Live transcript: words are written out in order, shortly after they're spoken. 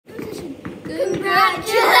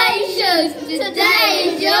Congratulations! Today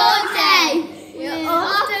is your day! We're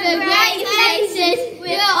off to great places!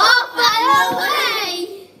 We're off and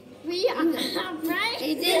away! We are right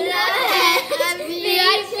in the head!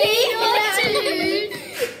 VIP or two!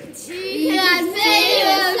 You can see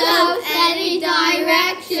yourself any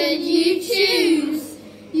direction you choose.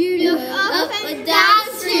 You look up and down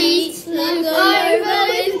streets, look over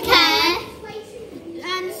with care,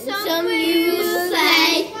 and some you will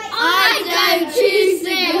say, I don't choose to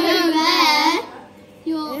go there.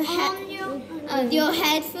 Your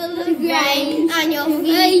head full of grain and your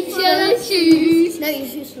feet full of shoes. No, your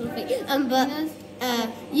shoes full of feet. But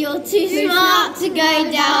you're too smart to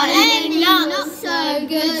go down any not so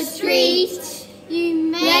good street. You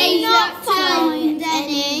may not find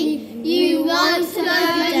any you want to go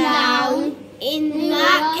down. In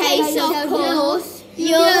that case, of course,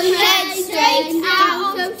 you'll head straight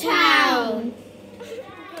out of town.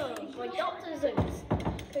 My Dr. Zeus,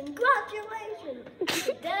 congratulations!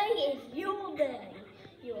 Today is your day.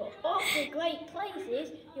 You're off to great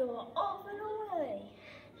places, you're off and away.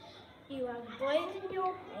 You have brains in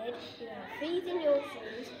your head, you have feet in your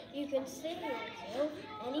shoes, you can steer yourself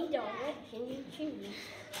any direction you choose.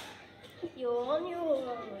 You're on your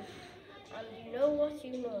own, and you know what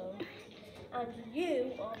you know. And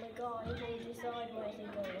you are the guy who will decide where to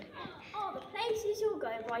go. Oh, the places you'll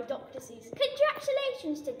go by Dr. Seuss.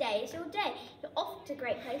 Congratulations, today is your day. You're off to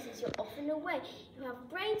great places, you're off and away. You have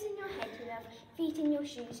brains in your head, you have feet in your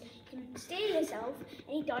shoes. You can steer yourself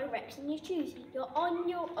any direction you choose. You're on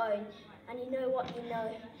your own, and you know what you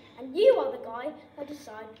know. And you are the guy who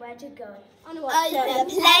decides where to go. Oh, the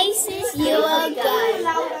places you will go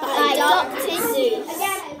by Dr. Zeus.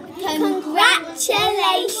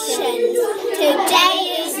 Congratulations! Today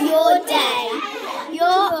is your day. You're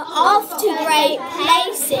off to great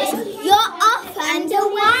places. You're off and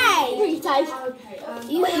away.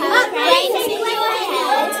 You have brains in your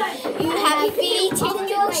head. You have feet in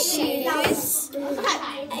your shoes.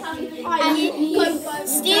 And you can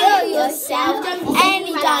steer yourself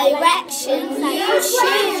any direction you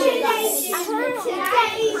choose.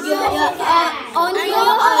 You're on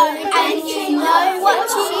your own and you know what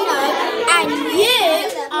you know. And you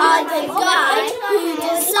are the guy who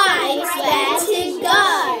decides where to go.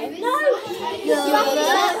 You'll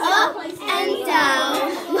look up and down,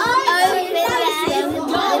 over them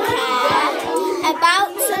with care. About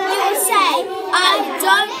some you'll say, I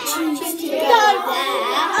don't choose to go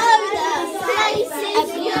there.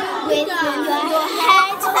 With your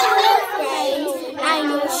head full of brains and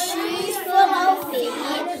your shoes full of feet.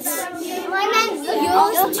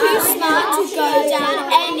 You're too smart to go down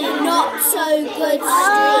any not so good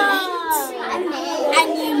street. And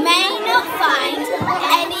you may not find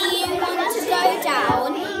any you want to go down.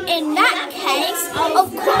 In that case, of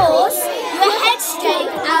course, you'll head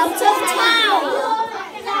straight out of town.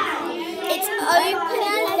 It's open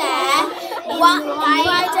there,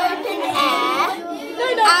 wide open air.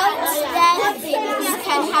 Out there things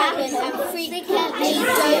can happen and frequently don't do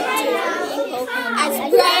people as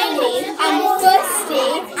brainy and busty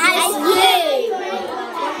as you.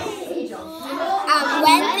 And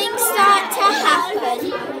when things start to happen,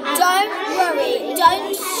 don't worry,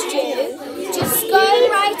 don't stew, just go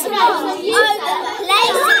right along. Oh, the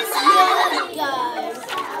places you'll go.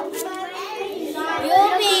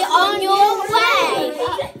 You'll be on your way.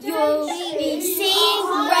 You'll be seeing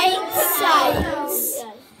great sights.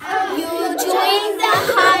 You'll join the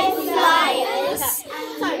high flyers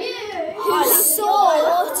who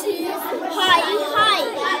soar to high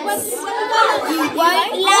heights. You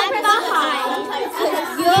won't lag behind because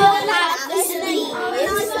you'll have the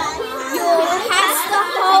sleeves. You'll pass the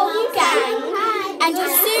whole gang and you'll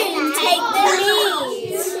soon take the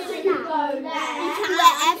lead.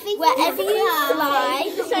 Wherever you fly,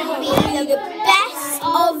 you'll be the best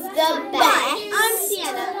of the best.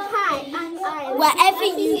 Wherever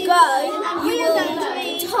you go, you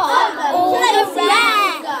will top all the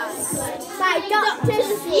rest. By Dr.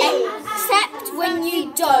 Seuss. Except when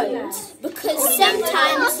you don't, because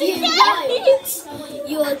sometimes you won't.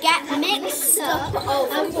 You'll get mixed up,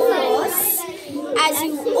 of course, as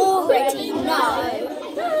you already know.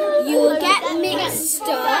 You'll get mixed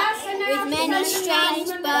up with many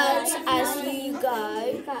strange birds as you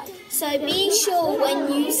go. So be sure when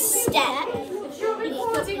you step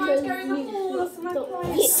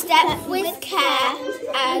with care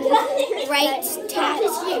and great tact.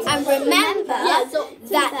 And remember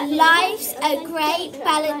that life's a great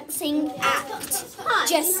balancing act.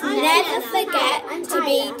 Just never forget to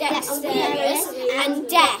be dexterous and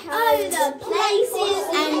deft. And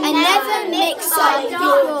never mix up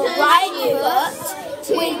your right foot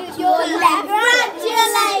with your left.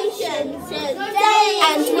 Congratulations!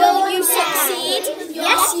 And will you succeed?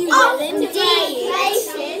 Yes, you will indeed.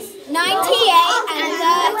 98 and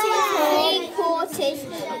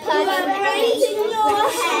 33/4 brains in your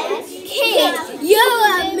head. Kid, you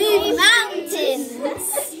will move mountains.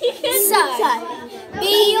 So,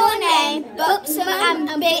 be your name Buxom and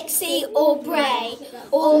Bixie or Bray,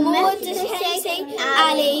 or Mordecai,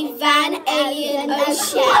 Ali, Van, Alien,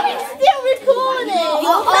 O'Shea. Still recording.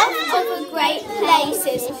 You're off over great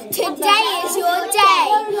places. Today is your day.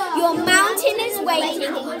 Your mountain is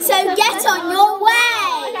waiting, so get on your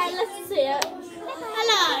way. Okay, let's see it.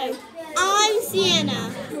 Hello, I'm Sienna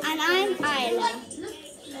and I'm Isla,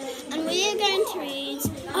 and we are going to read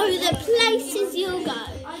Oh the Places You'll Go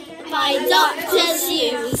by Dr.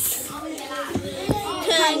 Seuss.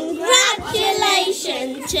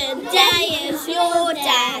 Congratulations, today is your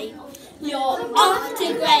day. You're off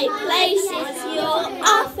to great places, you're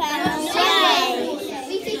off and away.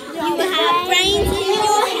 You have brains in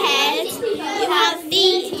your head, you have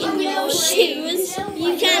feet in your shoes,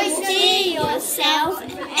 you can steer yourself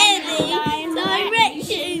any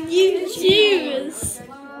direction you choose.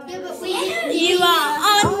 You are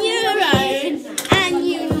on your own and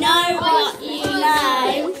you know what you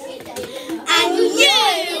know. And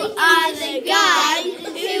you are the guy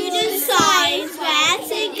who decides where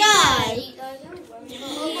to go.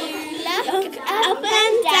 Look up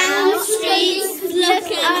and down the streets,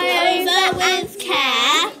 looking over with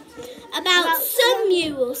care. About some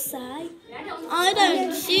you will say, I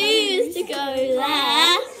don't choose to go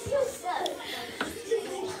there.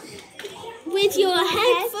 With your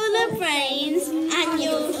head full of brains and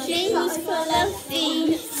your shoes full of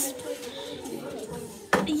feet,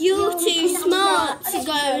 you're too smart to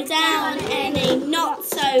go down any not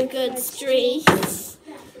so good street.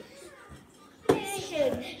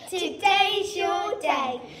 Today's your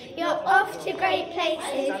day. You're off to great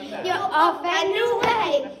places. You're off and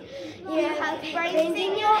away. You have brains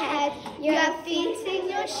in your head. You have feet in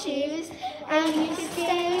your shoes, and you can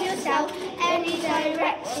steer yourself any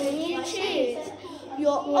direction you choose.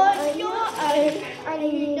 You're on your own, and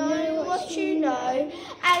you know what you know,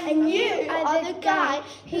 and you are the guy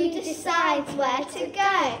who decides where to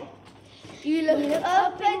go. You look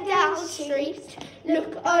up and down the street,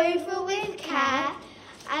 look over with care,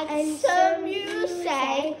 and some you will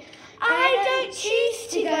say, I don't choose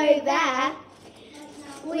to go there.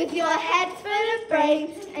 With your head full of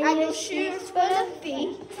brains and your shoes full of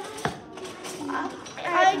feet,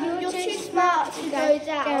 and you're too smart to go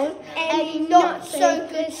down any not so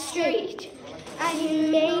good street. And you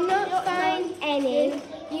may not find any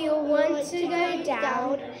you want to go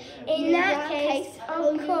down. In that case,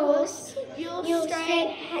 of course, you'll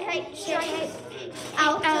straight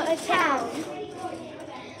out of town.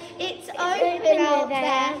 It's open out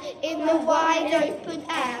there in the wide open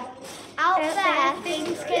air. Out there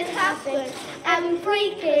things can happen and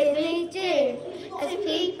frequently do, as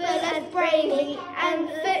people as brainy and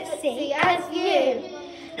footsie as you.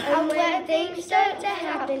 And when things start to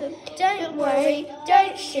happen, don't worry,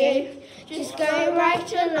 don't shoot, just go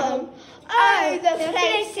right along. Oh, the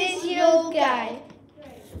places you'll go.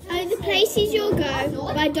 Oh, the Places You'll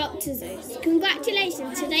Go by Dr. Seuss.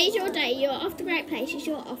 Congratulations, today's your day. You're off to great places,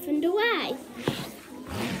 you're off and away.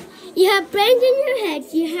 You have brains in your head,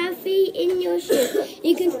 you have feet in your shoes.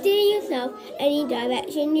 You can steer yourself any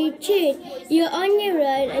direction you choose. You're on your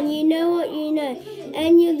own and you know what you know.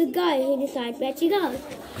 And you're the guy who decides where to go.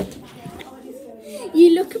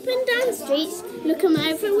 You look up and down the streets, look 'em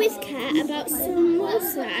over with care. About some will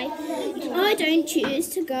say, I don't choose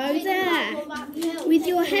to go there. With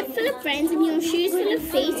your head full of brains and your shoes full of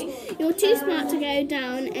feet, you're too smart to go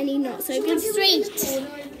down any not so good street.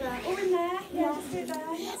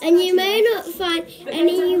 And you may not find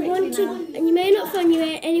anyone to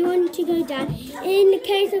go down. In the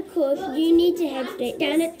case, of course, you need to head straight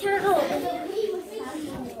down to town.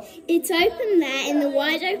 It's open there in the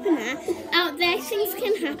wide open air. Out there things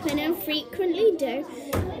can happen and frequently do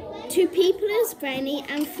to people as brainy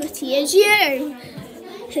and footy as you.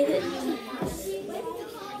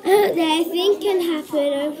 Out there things can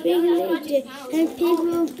happen and frequently do and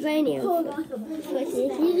people as brainy and footy as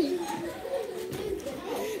you.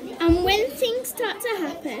 And when things start to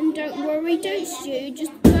happen, don't worry, don't stew,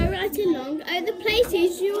 just go right along. Oh, the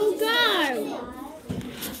places you'll go.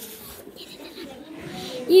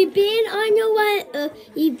 You've been on your way up,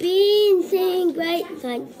 you've been seeing great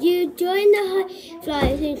sights. You join the high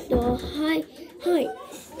flyers and soar high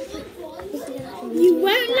heights. You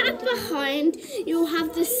won't lag behind, you'll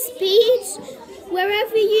have the speed.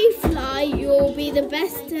 Wherever you fly, you'll be the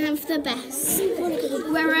best of the best.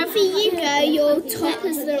 Wherever you go, you're top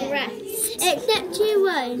as the rest. Except you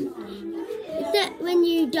won't. that when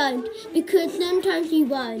you don't, because sometimes you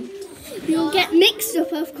won't. You'll get mixed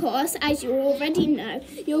up, of course, as you already know.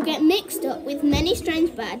 You'll get mixed up with many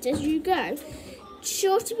strange birds as you go.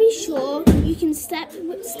 To be sure, you can step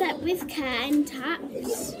with care and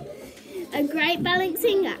taps. A great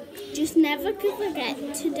balancing act. Just never forget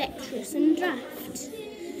to dexterous and draft.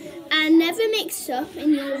 And never mix up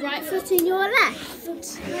in your right foot and your left.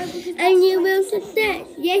 And you will success.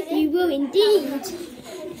 Yes, you will indeed.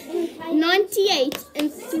 98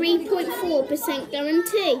 and 3.4%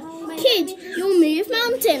 guarantee. Kid, you'll move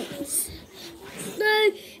mountains.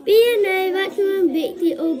 So, be a no maximum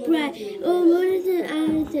victory or brave or more than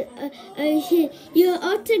ocean. You're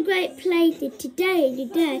off to great places today and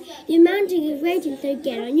today. Your mountain is waiting, so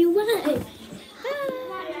get on your way.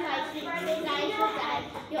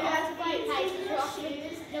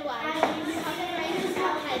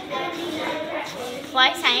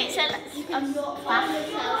 Why saying it's a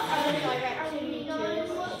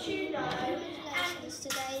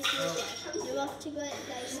Today is your day. You're off to great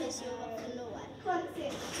places, you're off and